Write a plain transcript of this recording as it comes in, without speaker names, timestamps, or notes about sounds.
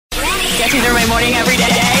Gets me through my morning every day.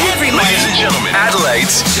 Every morning. Ladies and gentlemen,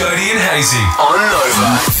 Adelaide's Jody and Hazy on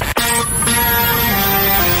Nova.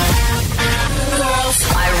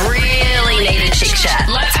 I really need a chit chat.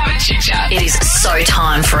 Let's have a chit chat. It is so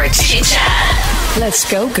time for a chit chat. Let's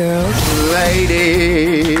go, girls.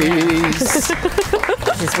 Ladies.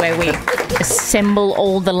 This is where we assemble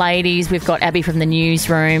all the ladies. We've got Abby from the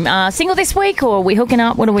newsroom. Single this week, or are we hooking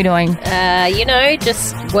up? What are we doing?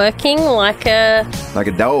 Just working like a Dog. Like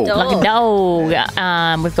a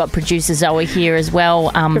dog. We've got producer Zoe here as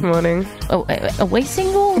well. Good morning. Are we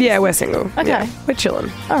single? Yeah, we're single. Okay. Yeah, we're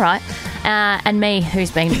chilling. All right. And me,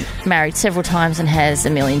 who's been married several times and has a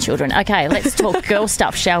million children. Okay, let's talk girl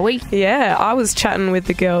stuff, shall we? Yeah, I was chatting with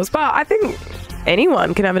the girls, but I think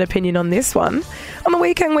anyone can have an opinion on this one. On the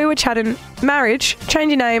weekend, we were chatting marriage, change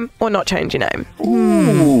your name or not change your name.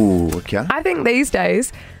 Ooh, okay. I think these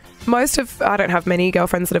days, I don't have many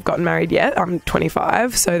girlfriends that have gotten married yet. I'm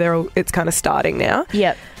 25, so it's kind of starting now.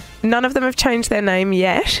 Yep. None of them have changed their name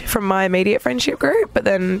yet from my immediate friendship group, but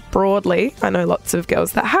then broadly, I know lots of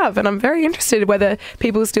girls that have, and I'm very interested whether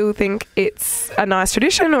people still think it's a nice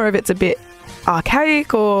tradition or if it's a bit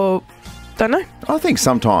archaic or don't know. I think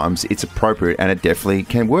sometimes it's appropriate and it definitely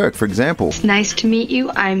can work. For example, Nice to meet you.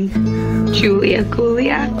 I'm Julia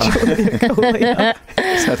Gulia.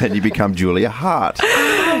 so then you become Julia Hart.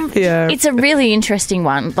 Yeah. It's a really interesting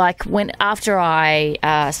one. Like after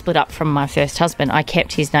I split up from my first husband, I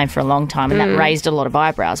kept his name for a long time, and that raised a lot of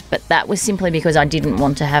eyebrows. But that was simply because I didn't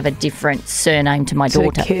want to have a different surname to my to the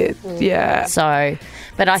daughter. kid. Yeah. So,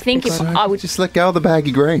 but I think if I would Just let go of the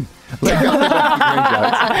baggy green. Let go of the baggy green,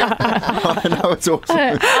 jokes. I know it's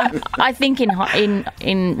awesome. I think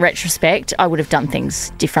in retrospect, I would have done things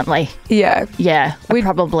differently. Yeah. Yeah, I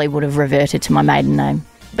probably would have reverted to my maiden name.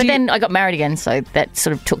 But then I got married again, so that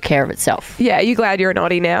sort of took care of itself. Yeah, are you glad you're an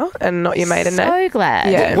Oddie now and not your maiden name? So glad.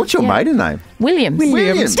 Yeah. What's your maiden name? Williams.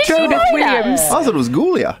 Williams. Judith Williams. I thought it was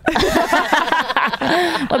Gulia.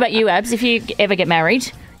 What about you, Abs? If you ever get married?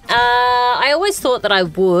 I always thought that I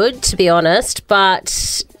would, to be honest,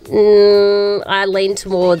 but I lean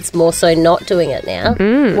towards more so not doing it now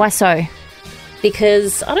Why so?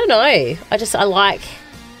 because I don't know. I like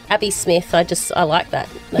Abby Smith. I like that.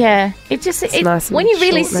 Yeah, it nice and when you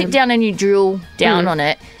really short sit name. down and you drill down on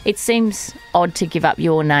it, it seems odd to give up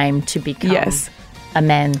your name to become Yes. a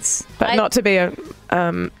man's. But not to be a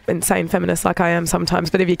insane feminist like I am sometimes,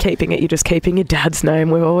 but if you're keeping it, you're just keeping your dad's name.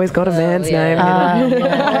 We've always got a man's name. You know?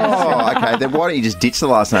 Oh, okay. Then why don't you just ditch the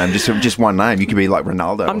last name? Just one name. You could be like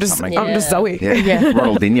Ronaldo or something. I'm just Zoe. Yeah.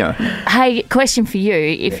 Ronaldinho. Hey, question for you: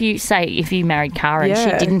 if you married Cara and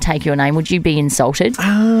Yeah. she didn't take your name, would you be insulted?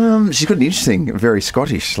 She's got an interesting, very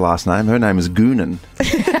Scottish last name. Her name is Goonan.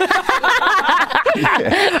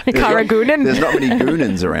 Cara Goonan. There's not many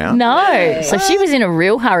Goonans around. No, so she was in a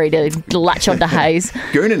real hurry to latch onto Hayes.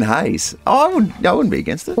 Goonan Hayes. Oh, I wouldn't be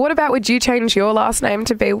against it. What about, would you change your last name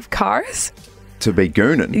to be Cara's? To be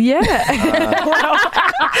Goonan. Yeah.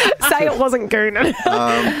 Say it wasn't Goonan.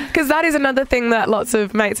 Because that is another thing that lots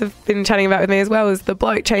of mates have been chatting about with me as well, is the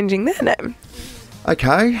bloke changing their name.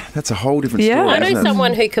 Okay, that's a whole different Yeah. story. I know isn't it?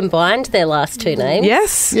 someone who combined their last two names.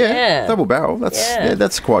 Yes. Yeah, Yeah. double barrel.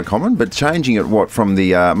 That's quite common. But changing it from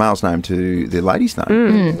the male's name to the lady's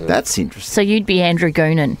name, that's interesting. So you'd be Andrew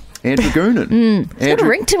Goonan. Andrew Goonan. Got a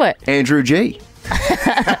ring to it. Andrew G.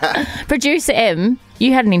 Producer M,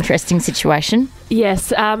 you had an interesting situation.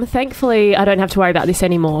 Yes, thankfully I don't have to worry about this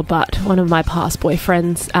anymore, but one of my past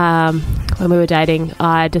boyfriends, when we were dating,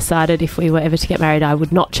 I decided if we were ever to get married, I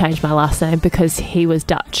would not change my last name because he was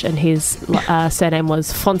Dutch and his surname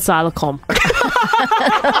was Fonsilecom.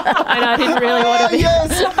 And I didn't really want to be...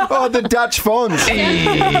 Yes. Oh, the Dutch Fonz.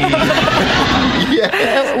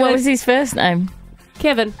 Yeah. What was his first name?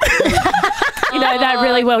 Kevin. You know, that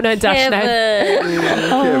really well-known Dutch name.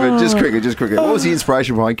 Kevin, just quickly. What was the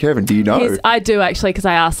inspiration behind Kevin? Do you know? I do, actually, because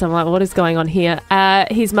I asked him, like, what is going on here?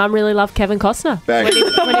 His mum really loved Kevin Costner Back. when he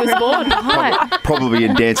was born. Probably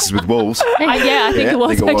in Dances with Wolves. I think it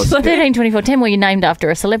was, think it was. actually. 13, 24, 10, were you named after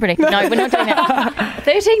a celebrity? No, we're not doing that.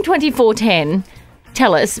 13, 24, 10,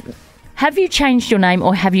 tell us, have you changed your name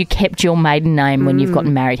or have you kept your maiden name when you've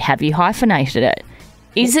gotten married? Have you hyphenated it?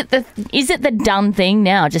 Is it the done thing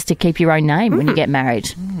now just to keep your own name when you get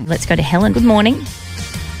married? Let's go to Helen. Good morning.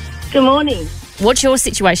 Good morning. What's your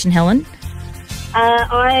situation, Helen?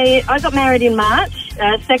 I got married in March,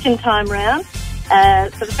 second time round.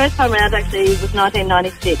 So the first time round actually was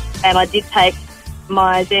 1996, and I did take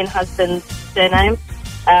my then husband's surname.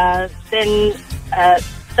 Then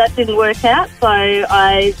that didn't work out, so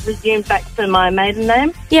I resumed back to my maiden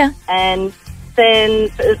name. Yeah. And then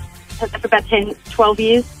for about 10, 12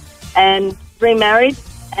 years, and remarried,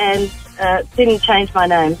 and didn't change my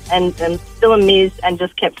name, and still a Ms. and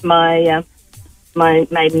just kept my my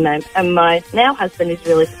maiden name. And my now husband is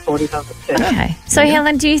really supportive of it too. Okay. So,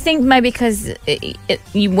 Helen, do you think maybe because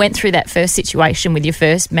you went through that first situation with your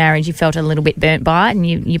first marriage, you felt a little bit burnt by it and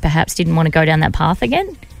you perhaps didn't want to go down that path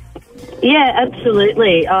again? Yeah,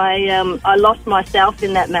 absolutely. I lost myself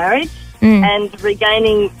in that marriage, and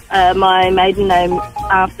regaining my maiden name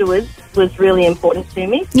afterwards was really important to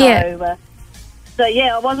me. So, Yeah. So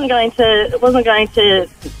I wasn't going to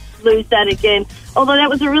lose that again. Although that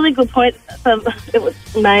was a really good point it was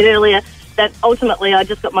made earlier, that ultimately I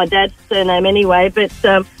just got my dad's surname anyway, but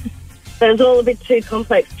it was all a bit too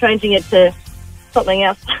complex changing it to something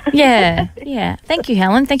else. Yeah. Thank you,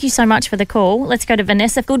 Helen. Thank you so much for the call. Let's go to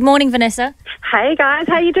Vanessa. Good morning, Vanessa. Hey guys,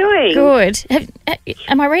 how you doing? Good.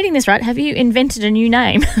 Am I reading this right? Have you invented a new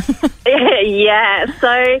name? Yeah,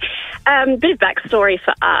 so bit of backstory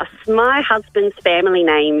for us. My husband's family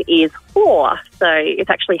name is Hoare, so it's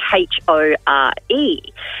actually Hore.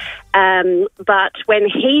 But when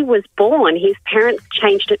he was born, his parents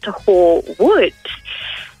changed it to Horwood.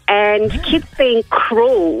 And kids being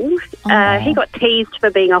cruel, he got teased for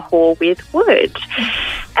being a whore with wood.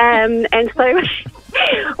 And so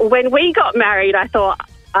when we got married, I thought,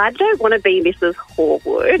 I don't want to be Mrs.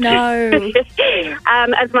 Horwood. No.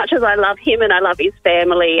 As much as I love him and I love his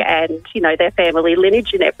family and, you know, their family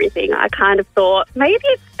lineage and everything, I kind of thought maybe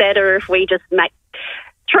it's better if we just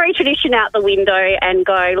throw tradition out the window and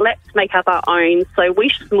go, let's make up our own. So we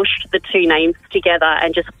smushed the two names together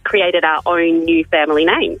and just created our own new family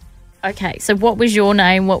name. Okay, so what was your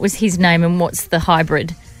name, what was his name, and what's the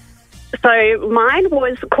hybrid? So mine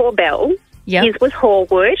was Corbell. Yep. His was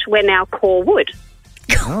Horwood. We're now Corwood.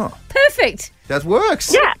 Oh, Perfect. that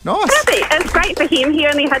works. Yeah, Nice. perfect. And it's great for him. He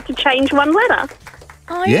only had to change one letter.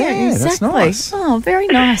 Oh, Yeah, yeah, that's exactly. nice. Oh, very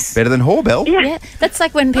nice. Better than Horbell. Yeah, that's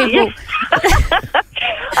like when people...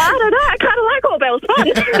 I don't know. I kind of like Horbell's fun.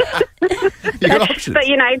 You got options. But,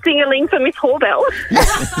 you know, ding-a-ling for Miss Horbell.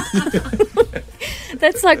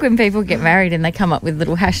 That's like when people get married and they come up with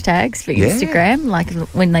little hashtags for Yeah. Instagram, like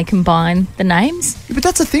when they combine the names. Yeah, but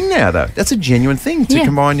that's a thing now, though. That's a genuine thing to Yeah.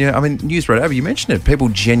 combine your... I mean, News right over, you mentioned it. People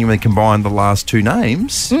genuinely combine the last two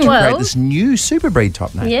names to Well- create this new super breed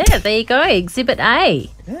type name. Yeah, there you go. Exhibit A.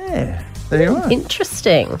 Yeah. There you are.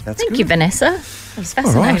 Interesting. That's Thank good. you, Vanessa. That was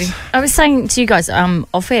fascinating. right. I was saying to you guys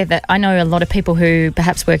off air that I know a lot of people who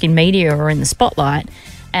perhaps work in media or in the spotlight,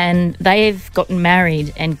 and they've gotten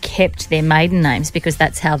married and kept their maiden names because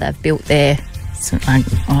that's how they've built their... I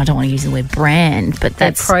don't want to use the word brand, but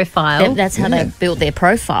Their that's profile. That's how they've built their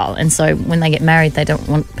profile, and so when they get married, they don't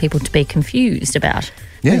want people to be confused about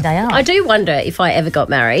Yeah. who they are. I do wonder if I ever got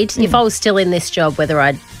married, if I was still in this job, whether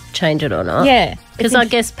I'd change it or not. Yeah. Because I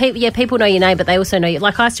guess people know your name, but they also know you.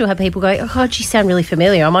 Like, I still have people go, oh, God, you sound really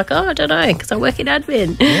familiar. I'm like, oh, I don't know, because I work in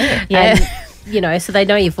admin. Yeah. And, you know, so they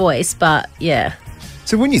know your voice, but yeah.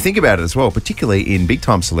 So when you think about it as well, particularly in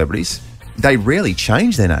big-time celebrities, they rarely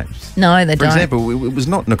change their names. No, they For don't. example, it was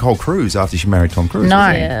not Nicole Cruz after she married Tom Cruise. No.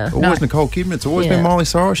 was it? Yeah. Always No. Nicole Kidman. It's always Yeah. been Miley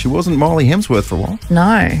Cyrus. She wasn't Miley Hemsworth for a while.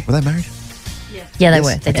 No. Were they married? Yeah, they Yes.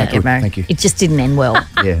 were. They Okay, did get good. married. Thank you. It just didn't end well.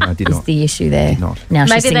 Yeah, no, I did Is not. the issue there? Did not. Now she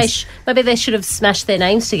Maybe sings. they should have smashed their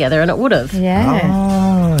names together and it would have. Yeah.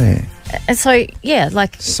 Oh, yeah. And so yeah,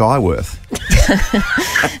 like Cyworth.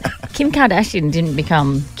 Kim Kardashian didn't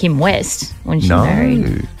become Kim West when she No.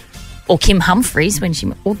 married, or Kim Humphries when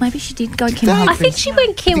she, or maybe she did go Kim They- Humphries. I think she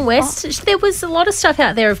went Kim West. There was a lot of stuff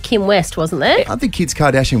out there of Kim West, wasn't there? Aren't the kids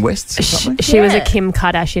Kardashian Wests or something? She was a Yeah. Kim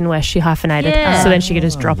Kardashian West. She hyphenated, Yeah. so then she could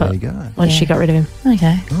just drop There it you go. once she got rid of him.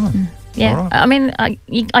 Okay. Yeah, All right. I mean,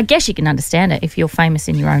 I guess you can understand it. If you're famous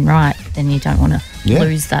in your own right, then you don't want to Yeah.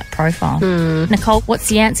 lose that profile. Nicole, what's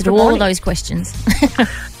the answer to all of those questions?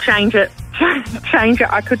 Change it. Change it.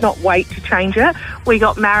 I could not wait to change it. We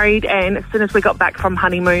got married, and as soon as we got back from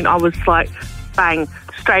honeymoon, I was like, bang,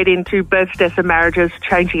 straight into births, deaths and marriages,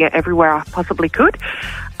 changing it everywhere I possibly could.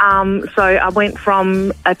 So I went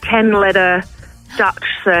from a 10-letter Dutch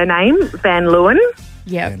surname, Van Leeuwen,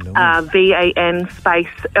 Yeah. VAN space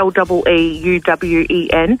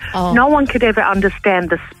LEEUWEN. Oh. No one could ever understand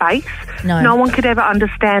the space. No. one could ever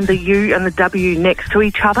understand the U and the W next to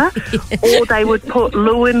each other. Or they would put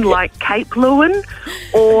Lewin like Cape Lewin.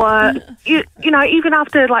 Or, you know, even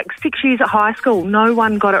after like 6 years at high school, no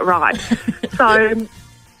one got it right. So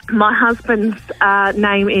my husband's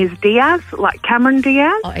name is Diaz, like Cameron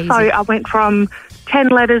Diaz. Oh, easy. So I went from 10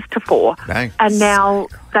 letters to 4. Bang. And now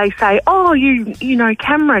they say, oh, you know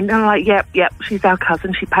Cameron. And I'm like, yep, she's our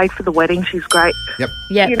cousin. She paid for the wedding. She's great. Yep.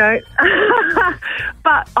 Yeah. You know.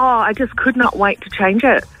 But, I just could not wait to change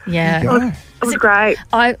it. Yeah. Go. It was great.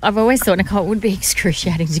 I've always thought, Nicole, it would be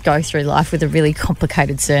excruciating to go through life with a really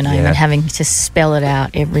complicated surname Yeah. and having to spell it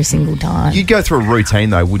out every single time. You'd go through a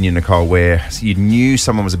routine, though, wouldn't you, Nicole, where you knew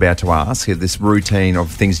someone was about to ask, this routine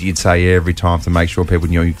of things you'd say every time to make sure people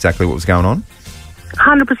knew exactly what was going on?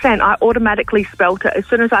 100%. I automatically spelt it. As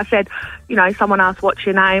soon as I said, someone asked what's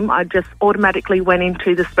your name, I just automatically went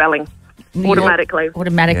into the spelling. Automatically.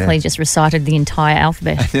 Automatically just recited the entire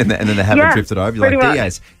alphabet. And then they haven't Yeah, drifted over. You're pretty like, much.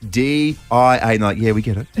 Diaz, D-I-A. And like, yeah, we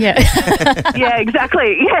get it. Yeah. Yeah,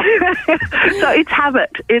 exactly. Yeah. So it's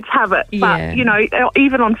habit. It's habit. Yeah. But,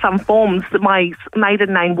 even on some forms, my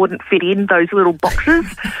maiden name wouldn't fit in those little boxes.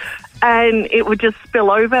 And it would just spill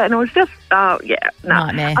over, and it was just,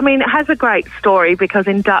 Nightmare. I mean, it has a great story because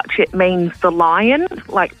in Dutch it means the lion,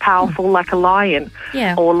 like powerful like a lion,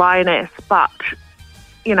 Yeah. or lioness. But,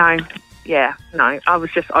 I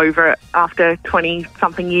was just over it after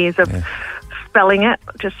 20-something years of spelling it.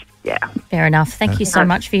 Just, yeah. Fair enough. Thank you so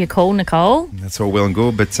much for your call, Nicole. That's all well and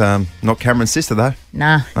good, but not Cameron's sister, though.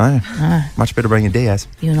 Nah, No. Much better bring a Diaz.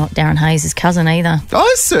 you're not Darren Hayes' cousin either.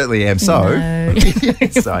 I certainly am, so. No.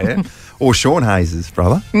 Yes, I am. Or Sean Hayes'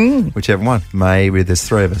 brother. Whichever one. Maybe there's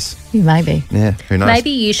three of us. You may be. Yeah, who knows?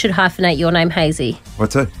 Maybe you should hyphenate your name Hazy.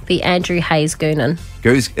 What's it? Be Andrew Hayes Goonan.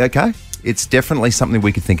 Goose, okay. It's definitely something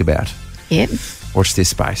we could think about. Yep. Watch this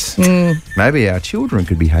space. Maybe our children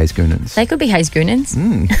could be Hayes Goonans. They could be Hayes Goonans.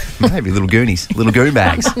 Maybe little goonies, little goon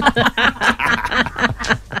bags.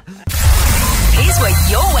 Here's what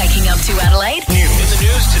you're waking up to, Adelaide. In the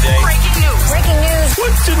news today. Breaking news.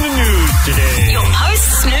 What's in the news today? Your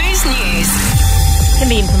post snooze news. Can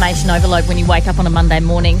be information overload when you wake up on a Monday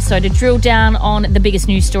morning. So to drill down on the biggest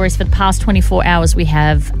news stories for the past 24 hours, we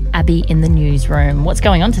have Abby in the newsroom. What's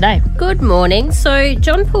going on today? Good morning. So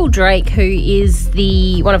John Paul Drake, who is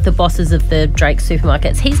one of the bosses of the Drake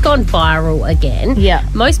supermarkets, he's gone viral again. Yeah.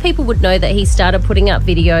 Most people would know that he started putting up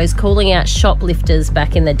videos calling out shoplifters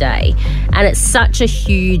back in the day. And it's such a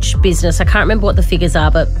huge business. I can't remember what the figures are,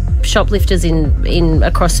 but shoplifters in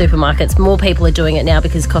across supermarkets, more people are doing it now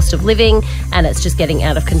because cost of living, and it's just getting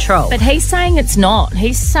out of control. But he's saying it's not.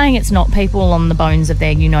 He's saying it's not people on the bones of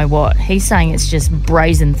their you-know-what. He's saying it's just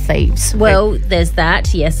brazen thieves. Well, there's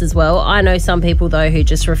that, yes, as well. I know some people, though, who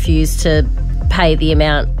just refuse to pay the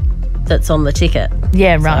amount that's on the ticket.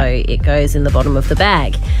 Yeah, right. So it goes in the bottom of the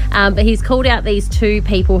bag. But he's called out these two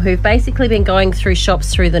people who've basically been going through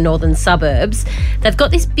shops through the northern suburbs. They've got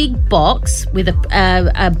this big box with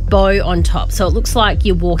a bow on top. So it looks like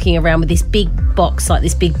you're walking around with this big box, like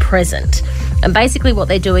this big present. And basically what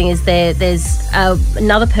they're doing is there's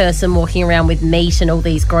another person walking around with meat and all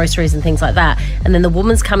these groceries and things like that. And then the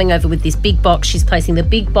woman's coming over with this big box. She's placing the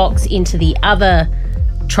big box into the other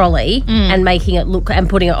trolley and making it look and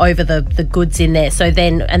putting it over the goods in there. So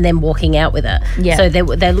then walking out with it. Yeah. So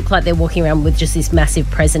they look like they're walking around with just this massive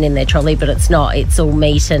present in their trolley, but it's not. It's all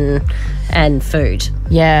meat and food.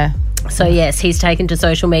 Yeah. So yes, he's taken to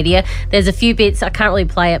social media. There's a few bits. I can't really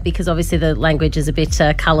play it because obviously the language is a bit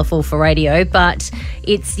colourful for radio, but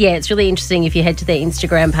it's really interesting if you head to their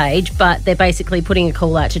Instagram page. But they're basically putting a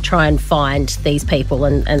call out to try and find these people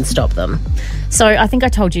and stop them. So I think I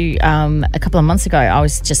told you a couple of months ago, I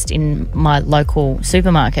was just in my local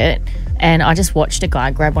supermarket and I just watched a guy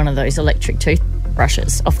grab one of those electric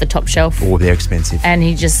toothbrushes off the top shelf. Oh, they're expensive. And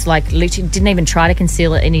he just literally didn't even try to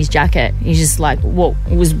conceal it in his jacket. He just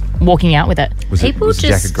was walking out with it. Was the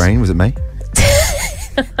jacket green? Was it me?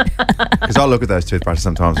 Because I look at those toothbrushes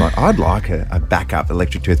sometimes like, I'd like a backup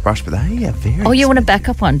electric toothbrush, but they are very Oh, you want a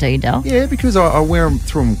backup one, do you, Del? Yeah, because I wear them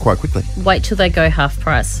through them quite quickly. Wait till they go half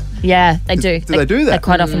price. Yeah, they do. Do they do that? They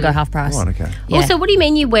quite often go half price. Right, okay. Yeah. Also, what do you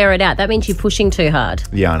mean you wear it out? That means you're pushing too hard.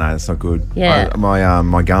 Yeah, I know, that's not good. Yeah.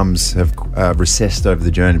 My gums have recessed over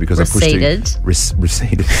the journey because I pushed too...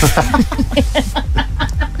 Receded.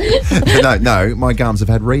 No, my gums have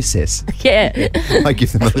had recess. Yeah. I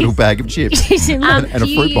give them a little bag of chips and a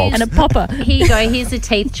fruit box. And a popper. Here you go. Here's a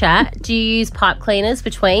teeth chat. Do you use pipe cleaners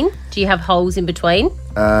between? Do you have holes in between?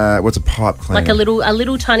 What's a pipe cleaner? Like a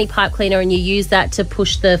little tiny pipe cleaner, and you use that to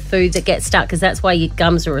push the food that gets stuck because that's why your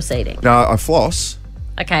gums are receding. No, I floss.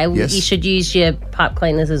 Okay, well, Yes. you should use your pipe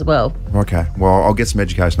cleaners as well. Okay, well, I'll get some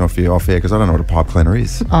education off you off air because I don't know what a pipe cleaner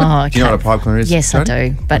is. Oh, okay. Do you know what a pipe cleaner is? Yes, I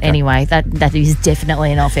Jodie? do. But anyway, that is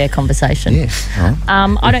definitely an off-air conversation. Yes. All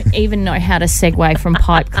right. I don't even know how to segue from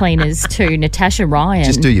pipe cleaners to Natasha Ryan.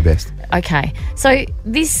 Just do your best. Okay, so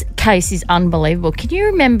this case is unbelievable. Can you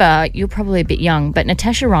remember, you're probably a bit young, but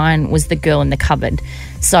Natasha Ryan was the girl in the cupboard.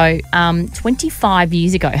 So 25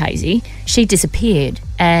 years ago, Hazy, she disappeared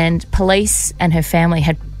and police and her family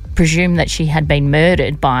had presumed that she had been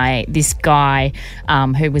murdered by this guy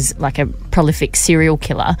who was like a prolific serial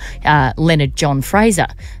killer, Leonard John Fraser.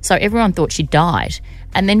 So everyone thought she died.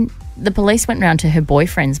 And then the police went round to her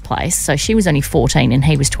boyfriend's place. So she was only 14 and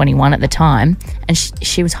he was 21 at the time. And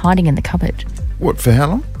she was hiding in the cupboard. What, for how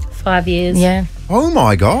long? 5 years. Yeah. Oh,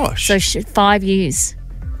 my gosh. So 5 years.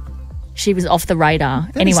 She was off the radar.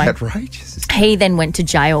 That anyway, is outrageous. he then went to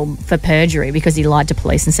jail for perjury because he lied to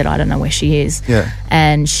police and said, I don't know where she is. Yeah.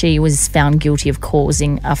 And she was found guilty of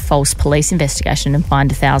causing a false police investigation and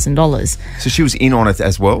fined $1,000. So she was in on it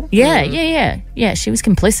as well? Yeah, she was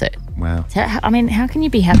complicit. Wow. So, I mean, how can you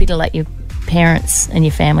be happy to let your parents and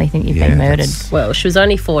your family think you've been murdered? Well, she was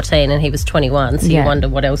only 14 and he was 21, so you wonder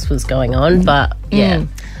what else was going on. But,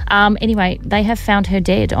 Anyway, they have found her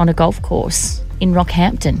dead on a golf course in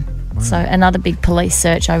Rockhampton. Wow. So another big police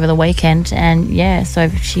search over the weekend, and so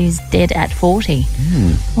she's dead at 40.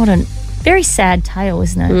 What a very sad tale,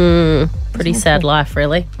 isn't it? Pretty sad life,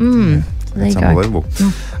 really. So That's unbelievable.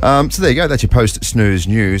 So there you go. That's your post-snooze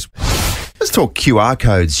news. Let's talk QR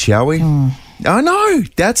codes, shall we? I know.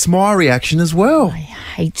 That's my reaction as well. I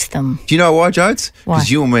hate them. Do you know why, Jodes? Why?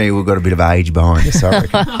 Because you and me, we've got a bit of age behind us, I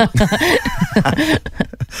reckon.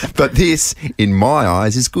 But this, in my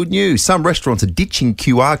eyes, is good news. Some restaurants are ditching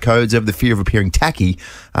QR codes over the fear of appearing tacky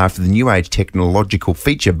after the new age technological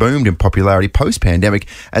feature boomed in popularity post-pandemic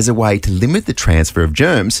as a way to limit the transfer of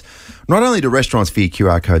germs. Not only do restaurants fear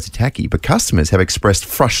QR codes are tacky, but customers have expressed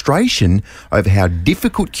frustration over how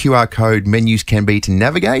difficult QR code menus can be to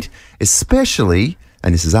navigate, especially,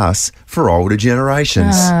 and this is us, for older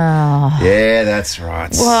generations. Oh. Yeah, that's right.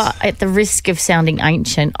 Well, at the risk of sounding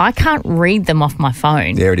ancient, I can't read them off my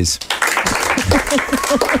phone. There it is.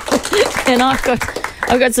 And I've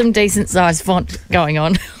got some decent sized font going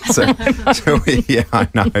on. So yeah, I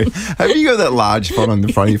know. Have you got that large font on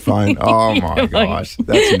the front of your phone? Oh my gosh,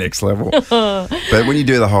 that's next level. But when you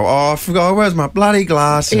do the whole, I forgot, where's my bloody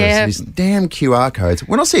glasses? Yeah. These damn QR codes.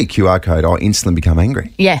 When I see a QR code, I instantly become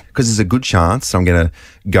angry. Yeah. Because there's a good chance I'm going to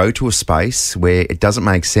go to a space where it doesn't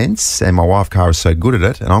make sense, and my wife Cara is so good at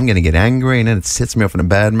it, and I'm going to get angry, and then it sets me off in a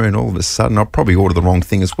bad mood, and all of a sudden I'll probably order the wrong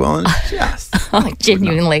thing as well. And it's just I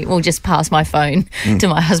genuinely will just pass my phone to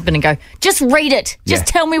my husband and go, just read it. Just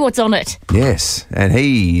tell me what's on it. Yes, and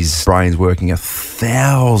his brain's working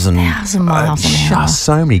 1,000 miles an hour. Just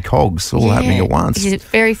so many cogs all happening at once. He's a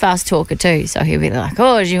very fast talker too, so he'll be like,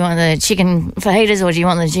 oh, do you want the chicken fajitas or do you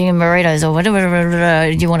want the chicken burritos or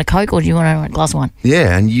whatever? Do you want a Coke or do you want a glass of wine?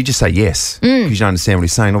 Yeah, and you just say yes because you don't understand what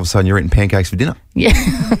he's saying. All of a sudden you're eating pancakes for dinner. Yeah.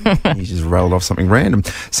 You just rolled off something random.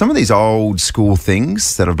 Some of these old school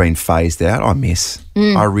things that have been phased out, I miss.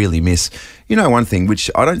 I really miss. You know, one thing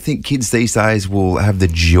which I don't think kids these days will have the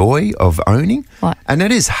joy of owning, what? And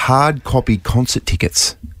that is hard copy concert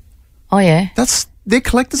tickets. Oh, yeah? They're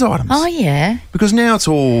collector's items. Oh, yeah. Because now it's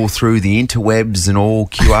all through the interwebs and all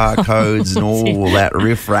QR codes and all that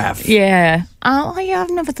riff-raff. Yeah. Oh, yeah,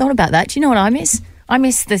 I've never thought about that. Do you know what I miss? I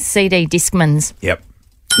miss the CD Discmans. Yep.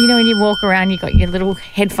 You know, when you walk around, you've got your little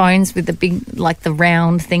headphones with the big, like the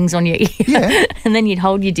round things on your ear. Yeah. And then you'd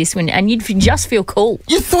hold your Discman and you'd just feel cool.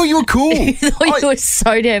 You thought you were cool. You thought you were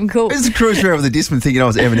so damn cool. I was cruising around with the Discman thinking I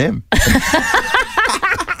was Eminem.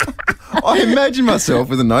 I imagine myself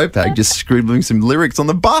with a notepad just scribbling some lyrics on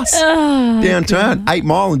the bus downtown, 8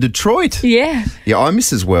 Mile in Detroit. Yeah. Yeah, I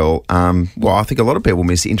miss as well. I think a lot of people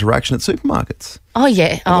miss interaction at supermarkets. Oh,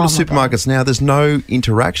 yeah. A lot of supermarkets now, there's no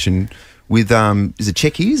interaction with, is it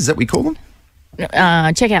checkies? Is that what we call them?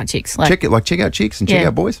 Checkout chicks. Checkout chicks and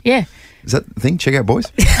checkout boys? Yeah. Is that the thing? Checkout boys?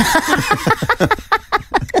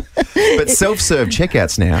 But self-serve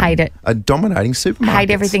checkouts now are dominating supermarkets.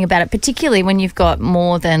 Hate everything about it, particularly when you've got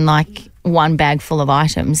more than like one bag full of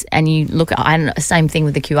items and you look at, same thing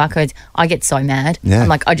with the QR codes. I get so mad. Yeah. I'm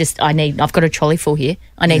like, I've got a trolley full here.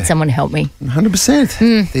 I need someone to help me.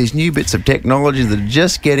 100%. These new bits of technology that are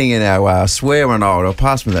just getting in our way. I swear when I'll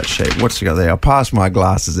pass me that sheet. What's you got there? I'll pass my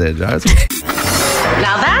glasses there, Joe.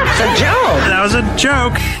 Now that's a joke. That was a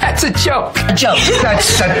joke. That's a joke. A joke.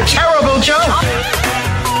 That's a terrible joke.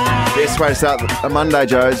 Best way to start a Monday,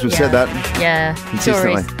 Joes. We've said that. Yeah.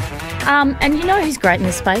 Consistently. Stories. And you know who's great in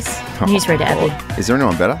this space? Newsreader Abby. Is there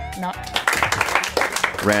anyone better? No.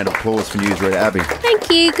 Round of applause for Newsreader Abby. Thank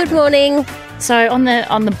you. Good morning. So on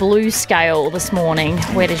the blue scale this morning,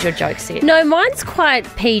 where does your joke sit? No, mine's quite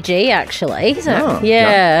PG actually. Is it?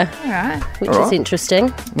 Yeah. All right. Which is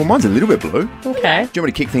interesting. Well, mine's a little bit blue. Okay. Do you want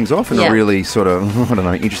me to kick things off in a really sort of, I don't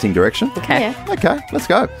know, interesting direction? Okay. Yeah. Okay, let's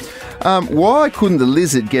go. Why couldn't the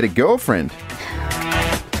lizard get a girlfriend?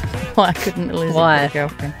 Why couldn't the lizard get a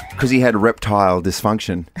girlfriend? Because he had reptile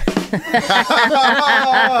dysfunction.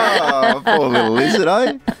 Oh, poor little lizard,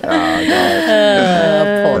 eh?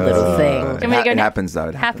 Poor little thing. It happens, though.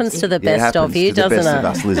 It Happens to the Yeah, best of you, to the doesn't best it? of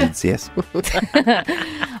us lizards, yes.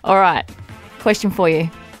 All right. Question for you.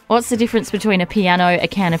 What's the difference between a piano, a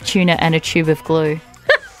can of tuna, and a tube of glue?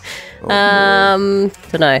 Don't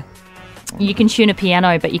know. You can tune a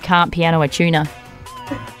piano, but you can't piano a tuna.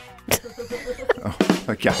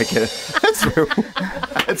 Okay, I get it.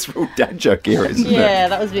 That's real dad joke here, isn't it? Yeah,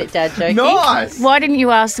 that was a bit dad jokey. Nice. Why didn't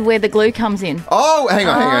you ask where the glue comes in? Oh, hang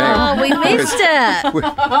on. Oh, we missed it.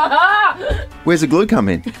 Where's the glue come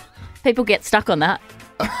in? People get stuck on that.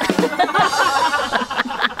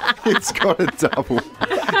 It's got a double.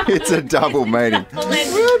 It's a double meaning.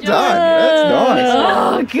 Well done. That's nice.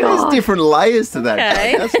 Oh, God. There's different layers to that.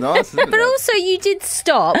 Okay. That's nice, isn't But it? also, you did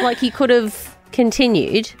stop. Like, you could have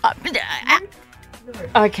continued.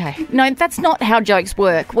 Okay. No, that's not how jokes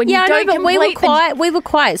work. When Yeah, you I don't know, but we were complete the- quiet. We were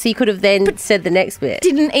quiet, so you could have then said the next bit.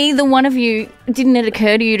 Didn't either one of you, didn't it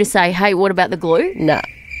occur to you to say, hey, what about the glue? No.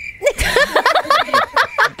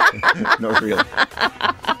 Not really.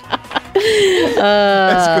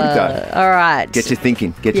 That's good, though. All right. Get you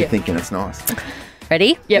thinking. You thinking. It's nice.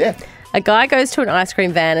 Ready? Yep. Yeah. A guy goes to an ice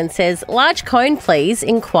cream van and says, "Large cone, please,"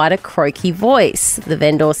 in quite a croaky voice. The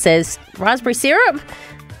vendor says, "Raspberry syrup?"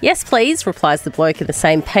 "Yes, please," replies the bloke in the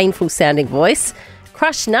same painful sounding voice.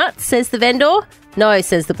 "Crushed nuts?" says the vendor. "No,"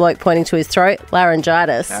 says the bloke, pointing to his throat.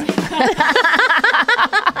 "Laryngitis."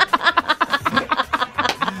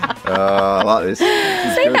 I like this. See,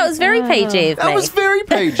 that was very PG of me. That was very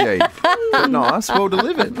PG. But nice. Well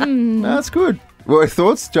delivered. No, that's good. What are your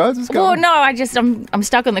thoughts, Joe? Let's go. Well, no, I'm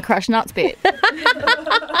stuck on the crushed nuts bit.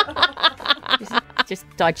 just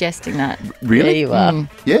digesting that. Really? There you are.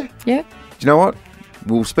 Yeah? Yeah. Do you know what?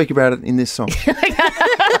 We'll speak about it in this song.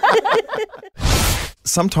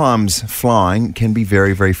 Sometimes flying can be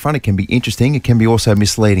very, very fun. It can be interesting. It can be also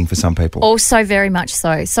misleading for some people. Also, very much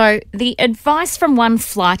so. So, the advice from one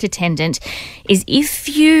flight attendant is if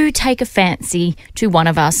you take a fancy to one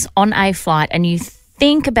of us on a flight and you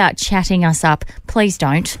think about chatting us up, please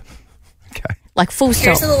don't. Okay. Like, full stop.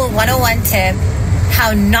 Here's a little 101 tip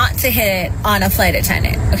how not to hit on a flight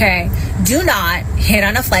attendant, okay? Do not hit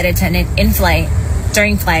on a flight attendant in flight,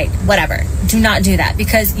 during flight, whatever. Do not do that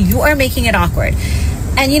because you are making it awkward.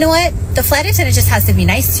 And you know what? The flight attendant just has to be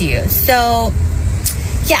nice to you. So,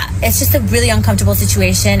 yeah, it's just a really uncomfortable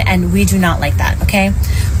situation and we do not like that, okay?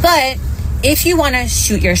 But if you want to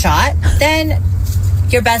shoot your shot, then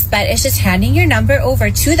your best bet is just handing your number over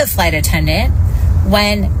to the flight attendant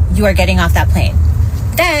when you are getting off that plane.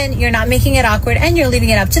 Then you're not making it awkward and you're leaving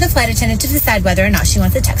it up to the flight attendant to decide whether or not she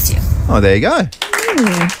wants to text you. Oh, there you go.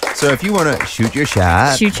 So if you want to shoot your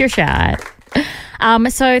shot. Shoot your shot.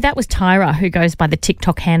 So that was Tyra, who goes by the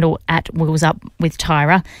TikTok handle at Wheels Up with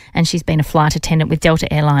Tyra, and she's been a flight attendant with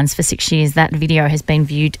Delta Airlines for 6 years. That video has been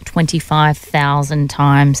viewed 25,000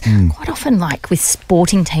 times. Quite often, like with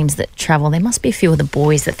sporting teams that travel, there must be a few of the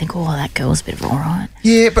boys that think, oh, that girl's a bit of all right.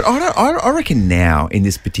 Yeah, but I reckon now in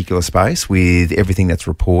this particular space with everything that's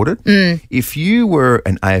reported, if you were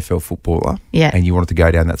an AFL footballer and you wanted to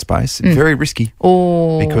go down that space, very risky.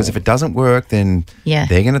 Oh. Because if it doesn't work, then they're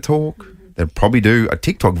going to talk. They'll probably do a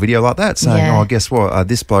TikTok video like that saying, oh, guess what?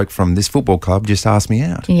 This bloke from this football club just asked me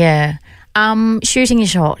out. Yeah. Shooting your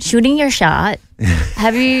shot. Shooting your shot.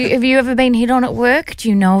 Have you ever been hit on at work? Do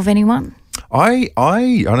you know of anyone? I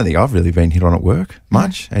don't think I've really been hit on at work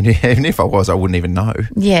much. And even if I was, I wouldn't even know.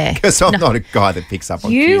 Yeah. Because I'm not a guy that picks up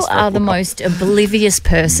on You cues are the most oblivious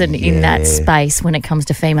person in that space when it comes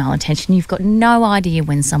to female attention. You've got no idea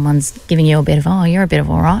when someone's giving you a bit of, oh, you're a bit of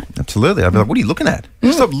all right. Absolutely. I'd be like, what are you looking at?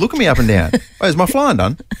 Stop looking me up and down. Oh, is my flying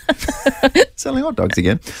done? Selling hot dogs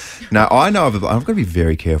again. No, I know I've got to be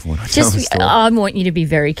very careful when I tell this story. I want you to be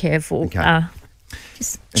very careful. Okay.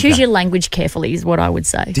 Just choose your language carefully is what I would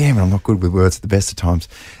say. Damn it, I'm not good with words at the best of times.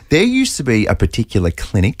 There used to be a particular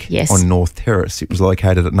clinic on North Terrace. It was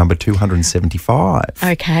located at number 275.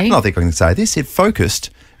 Okay. And I think I can say this. It focused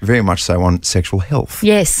very much so on sexual health.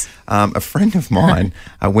 Yes. A friend of mine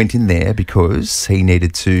went in there because he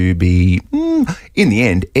needed to be, in the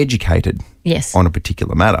end, educated on a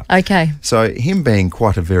particular matter. Okay. So him being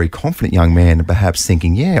quite a very confident young man and perhaps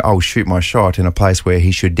thinking, I'll shoot my shot in a place where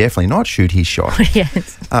he should definitely not shoot his shot.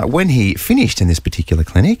 Yes. When he finished in this particular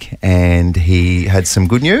clinic and he had some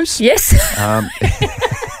good news. Yes.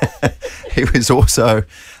 He was also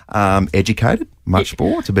educated much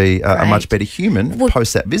more to be a much better human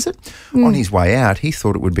post that visit. On his way out, he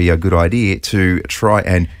thought it would be a good idea to try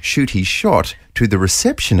and shoot his shot to the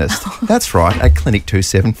receptionist. That's right, at Clinic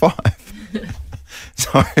 275.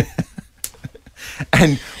 So,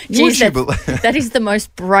 And would you believe... that is the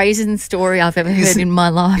most brazen story I've ever heard in my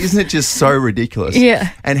life. Isn't it just so ridiculous? Yeah.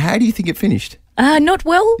 And how do you think it finished? Not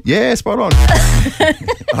well. Yeah, spot on.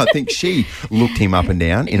 I think she looked him up and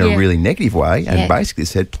down in a really negative way and basically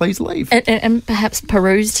said, please leave. And perhaps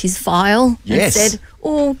perused his file and said,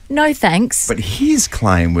 oh, no thanks. But his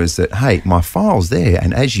claim was that, hey, my file's there,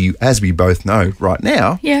 and as we both know right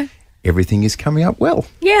now, everything is coming up well.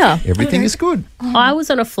 Yeah. Everything is good. I was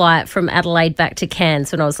on a flight from Adelaide back to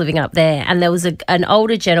Cairns when I was living up there, and there was an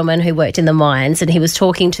older gentleman who worked in the mines, and he was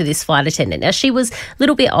talking to this flight attendant. Now, she was a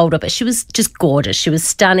little bit older, but she was just gorgeous. She was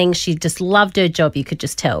stunning. She just loved her job, you could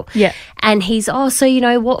just tell. Yeah. And he's,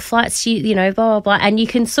 so, what flights do you, blah, blah, blah. And you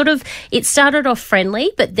can sort of, it started off friendly,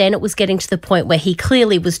 but then it was getting to the point where he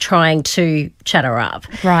clearly was trying to chat her up.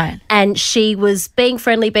 Right. And she was being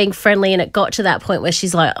friendly, and it got to that point where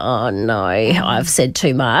she's like, oh, no, I've said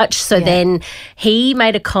too much. So then he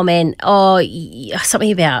made a comment,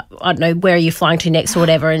 something about, I don't know, where are you flying to next or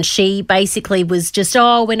whatever. And she basically was just,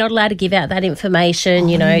 we're not allowed to give out that information,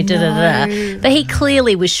 da-da-da. But he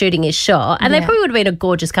clearly was shooting his shot. And they probably would have been a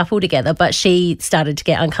gorgeous couple together, but she started to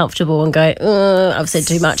get uncomfortable and go, I've said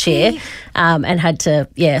too much here, and had to,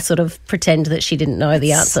 sort of pretend that she didn't know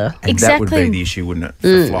the answer. And that would be the issue, wouldn't it,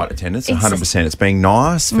 for flight attendants? 100%. It's being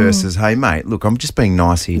nice versus, hey, mate, look, I'm just being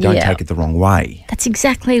nice here. Don't take it the wrong way. That's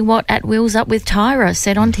exactly what At Wheels Up with Tyra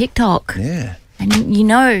said on TikTok. Yeah. And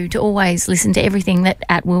to always listen to everything that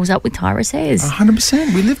At Wheels Up with Tyra says.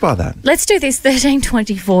 100%. We live by that. Let's do this 13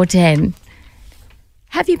 24 10.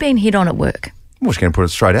 Have you been hit on at work? I'm just going to put it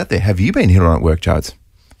straight out there. Have you been hit on at work, Jodes?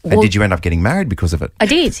 And did you end up getting married because of it? I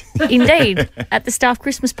did, indeed, at the staff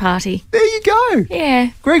Christmas party. There you go.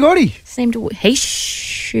 Yeah. Greg Oddie. Seemed to... He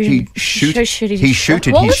shooted his shot.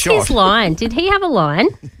 What was his line? Did he have a line?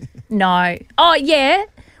 No. Oh, yeah.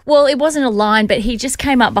 Well, it wasn't a line, but he just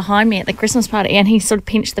came up behind me at the Christmas party and he sort of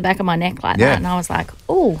pinched the back of my neck like that. And I was like,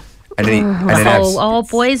 oh. And then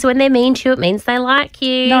boys, when they're mean to you, it means they like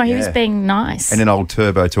you. No, he was being nice. And then old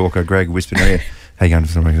turbo talker Greg whispered in my ear, hey, going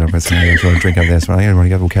for some drink over there. So I'm going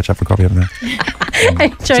to go. We'll catch up for a coffee over there.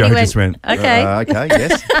 Jody just went, okay. Okay,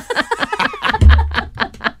 yes.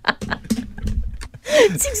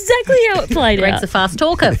 It's exactly how it played out. Greg's a fast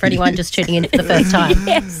talker for anyone just tuning in for the first time.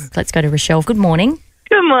 Yes. Let's go to Rochelle. Good morning.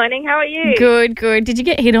 Good morning. How are you? Good. Did you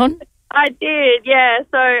get hit on? I did, yeah.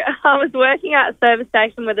 So I was working at a service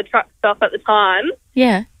station with a truck stop at the time.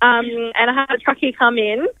 Yeah. And I had a truckie come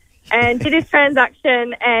in and did his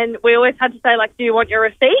transaction, and we always had to say, like, do you want your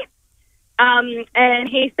receipt? And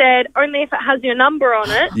he said, only if it has your number on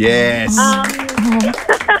it. Yes.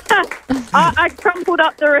 I crumpled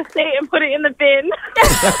up the receipt and put it in the bin.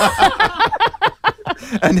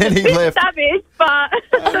 And then he left. Savage, but...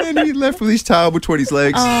 And then he left with his tail between his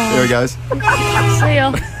legs. There he goes. See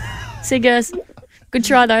ya. See you guys. Good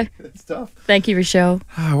try, though. It's tough. Thank you, Rochelle.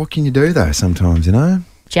 What can you do, though, sometimes,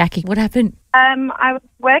 Jackie, what happened? I was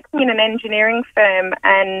working in an engineering firm,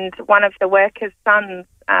 and one of the workers' sons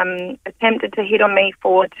attempted to hit on me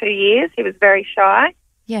for 2 years. He was very shy.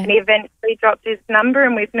 Yeah. And he eventually dropped his number,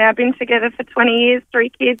 and we've now been together for 20 years, 3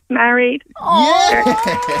 kids, married. Oh,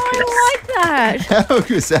 I like that. How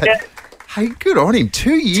good is that? Yeah. Hey, good on him.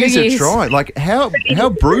 2 years of trying. Like, how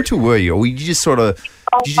brutal were you? Or you just sort of...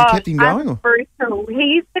 Did you keep him going? Or? Brutal.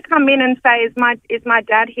 He used to come in and say, is my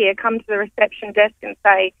dad here? Come to the reception desk and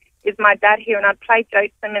say, is my dad here? And I'd play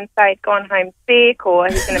jokes with him and say he'd gone home sick or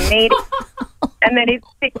he's in a meeting. And then he'd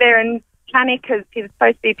sit there and panic because he was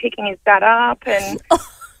supposed to be picking his dad up. And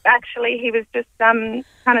actually he was just trying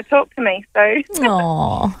to talk to me. So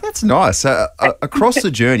Aww. That's nice. Across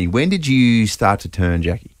the journey, when did you start to turn,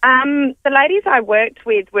 Jackie? The ladies I worked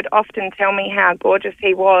with would often tell me how gorgeous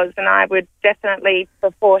he was, and I would definitely,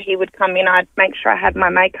 before he would come in, I'd make sure I had my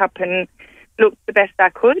makeup and looked the best I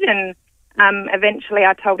could. And eventually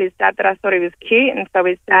I told his dad that I thought he was cute, and so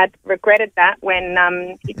his dad regretted that when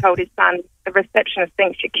he told his son, the receptionist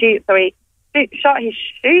thinks you're cute, so he shot his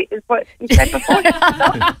shoot, is what he said before.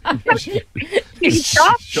 He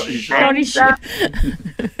shot his shoot.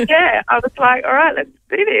 Yeah, I was like, all right, let's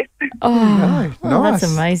do this. Oh, nice. That's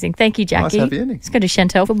amazing. Thank you, Jackie. Nice happy ending. Let's go to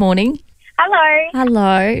Chantel. Good morning. Hello.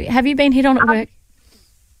 Hello. Have you been hit on at work?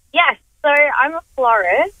 Yes. So I'm a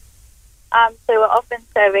florist. So we're often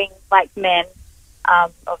serving like men,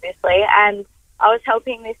 obviously. And I was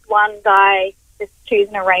helping this one guy just choose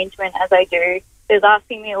an arrangement, as I do. He was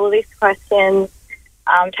asking me all these questions,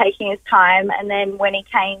 taking his time, and then when he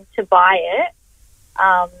came to buy it,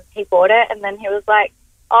 he bought it, and then he was like,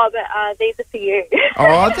 "Oh, but these are for you."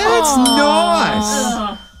 Oh, that's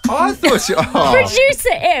nice. I thought you. Oh. Producer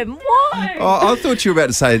M, why? I thought you were about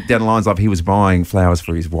to say down the lines like he was buying flowers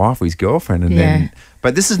for his wife or his girlfriend, and then.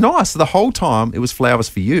 But this is nice. The whole time it was flowers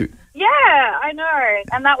for you. Yeah, I know.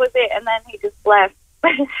 And that was it. And then he just left.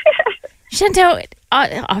 Chantel,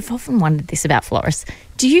 I've often wondered this about florists.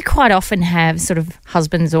 Do you quite often have sort of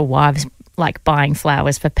husbands or wives like buying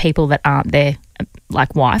flowers for people that aren't their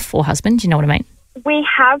like wife or husband? Do you know what I mean? We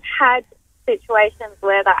have had situations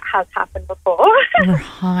where that has happened before.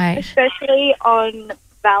 Right. Especially on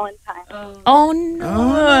Valentine's. Oh,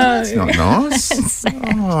 no. That's not nice.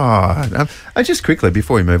 Just quickly,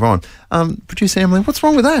 before we move on, Producer Emily, what's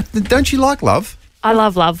wrong with that? Don't you like love? I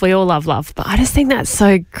love love. We all love love. But I just think that's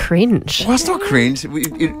so cringe. Well, it's not cringe.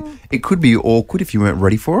 It could be awkward if you weren't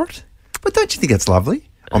ready for it. But don't you think that's lovely?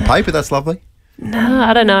 On paper, that's lovely. No,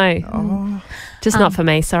 I don't know. Just not for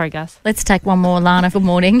me. Sorry, guys. Let's take one more. Lana, good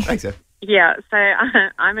morning. Thanks, Ed. Yeah, so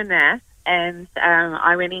I'm a nurse, and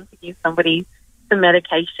I went in to give somebody some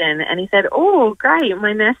medication, and he said, "Oh, great,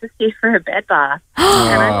 my nurse is here for a bed bath."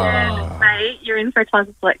 And I said, "Mate, you're in for a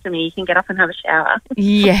tonsillectomy. You can get up and have a shower."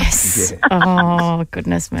 Yes. Yeah. Oh,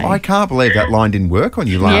 goodness me. I can't believe that line didn't work on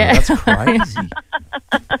you, Lana. Yeah. That's crazy.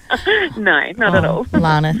 No, not at all.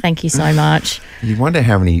 Lana, thank you so much. You wonder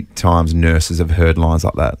how many times nurses have heard lines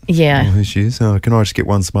like that. Yeah. Oh, there she is. Oh, can I just get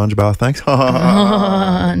one sponge bath, thanks?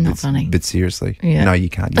 Not funny. But seriously, Yeah. no, you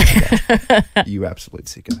can't. You can't. You absolute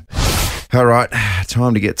sicko. All right,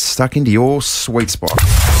 time to get stuck into your sweet spot.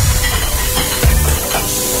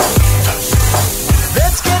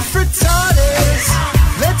 Let's get frittatas.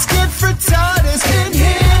 Let's get frittatas in here.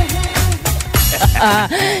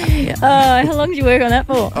 How long did you work on that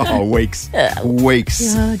for? Oh, weeks.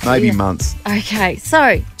 Weeks. Oh, maybe dear. months. Okay,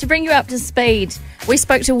 so to bring you up to speed, we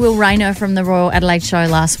spoke to Will Rayner from the Royal Adelaide Show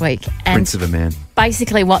last week. And Prince of a man.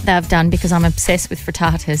 basically what they've done, because I'm obsessed with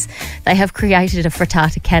frittatas, they have created a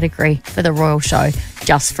frittata category for the Royal Show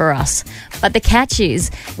just for us. But the catch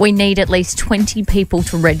is we need at least 20 people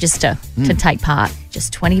to register to take part.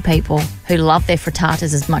 Just 20 people who love their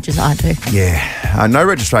frittatas as much as I do. Yeah. No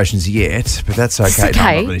registrations yet, but that's okay. It's No, okay.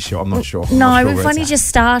 I'm not really sure. I'm not sure. I'm No, not sure we've where only it's just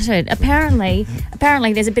started. Apparently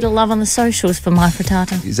there's a bit of love on the socials for my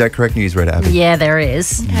frittata. at. Is that correct news, Rita Abbey? Yeah, there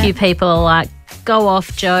is. A few people are like, go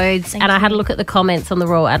off, Jodes. And I had a look at the comments on the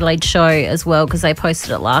Royal Adelaide Show as well, because they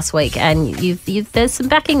posted it last week, and there's some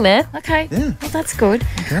backing there. Okay. Yeah. Well, that's good.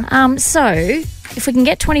 Okay. So if we can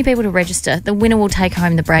get 20 people to register, the winner will take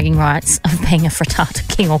home the bragging rights of being a frittata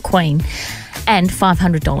king or queen and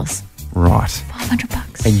 $500. Right.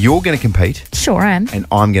 $500. And you're going to compete. Sure am. And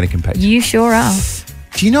I'm going to compete. You sure are.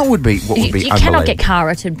 Do you know what would be You unbelievable? cannot get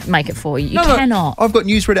Cara to make it for you. You No, cannot. I've got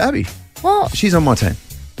news, Rita Abbey. What? She's on my team.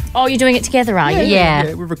 Oh, you're doing it together, are you?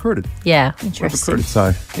 Yeah, we've recruited. Yeah. We've recruited,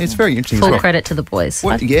 so it's very interesting. Full as well. credit to the boys.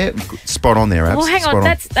 What, yeah, spot on there, Abs. Well, hang Spot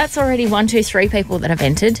on. That's already 1, 2, 3 people that have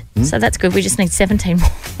entered. So that's good. We just need 17 more.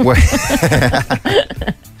 Well,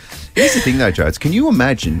 here's the thing, though, Jodes. Can you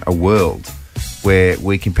imagine a world where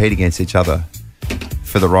we compete against each other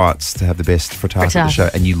for the rights to have the best frittata at the show,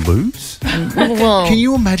 and you lose? Well, Can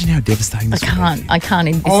you imagine how devastating this would be? I can't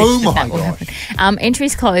envisage Oh that my that will happen.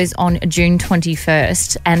 Entries close on June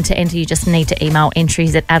 21st, and to enter you just need to email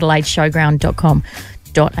entries at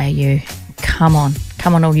adelaideshowground.com.au. Come on,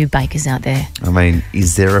 all you bakers out there. I mean,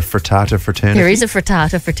 is there a frittata fraternity? There is a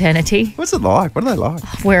frittata fraternity. What's it like? What are they like?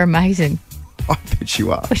 We're amazing. I bet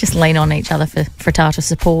you are. We just lean on each other for frittata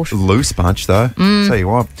support. Loose bunch, though. Tell you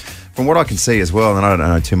what. From what I can see as well, and I don't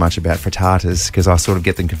know too much about frittatas because I sort of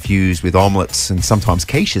get them confused with omelettes and sometimes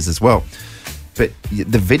quiches as well. But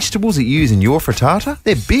the vegetables that you use in your frittata,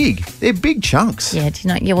 they're big. They're big chunks. Yeah, do you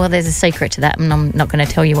know? Yeah, well, there's a secret to that, and I'm not going to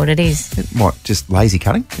tell you what it is. What, just lazy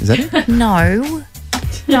cutting? Is that it? No,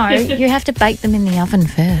 you have to bake them in the oven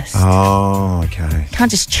first. Oh, okay. You can't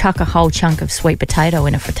just chuck a whole chunk of sweet potato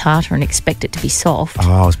in a frittata and expect it to be soft. Oh,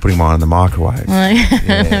 I was putting mine in the microwave. I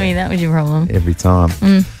mean, that was your problem. Every time.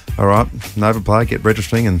 All right, Nova Play, get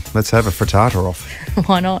registering and let's have a frittata off.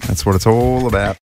 Why not? That's what it's all about.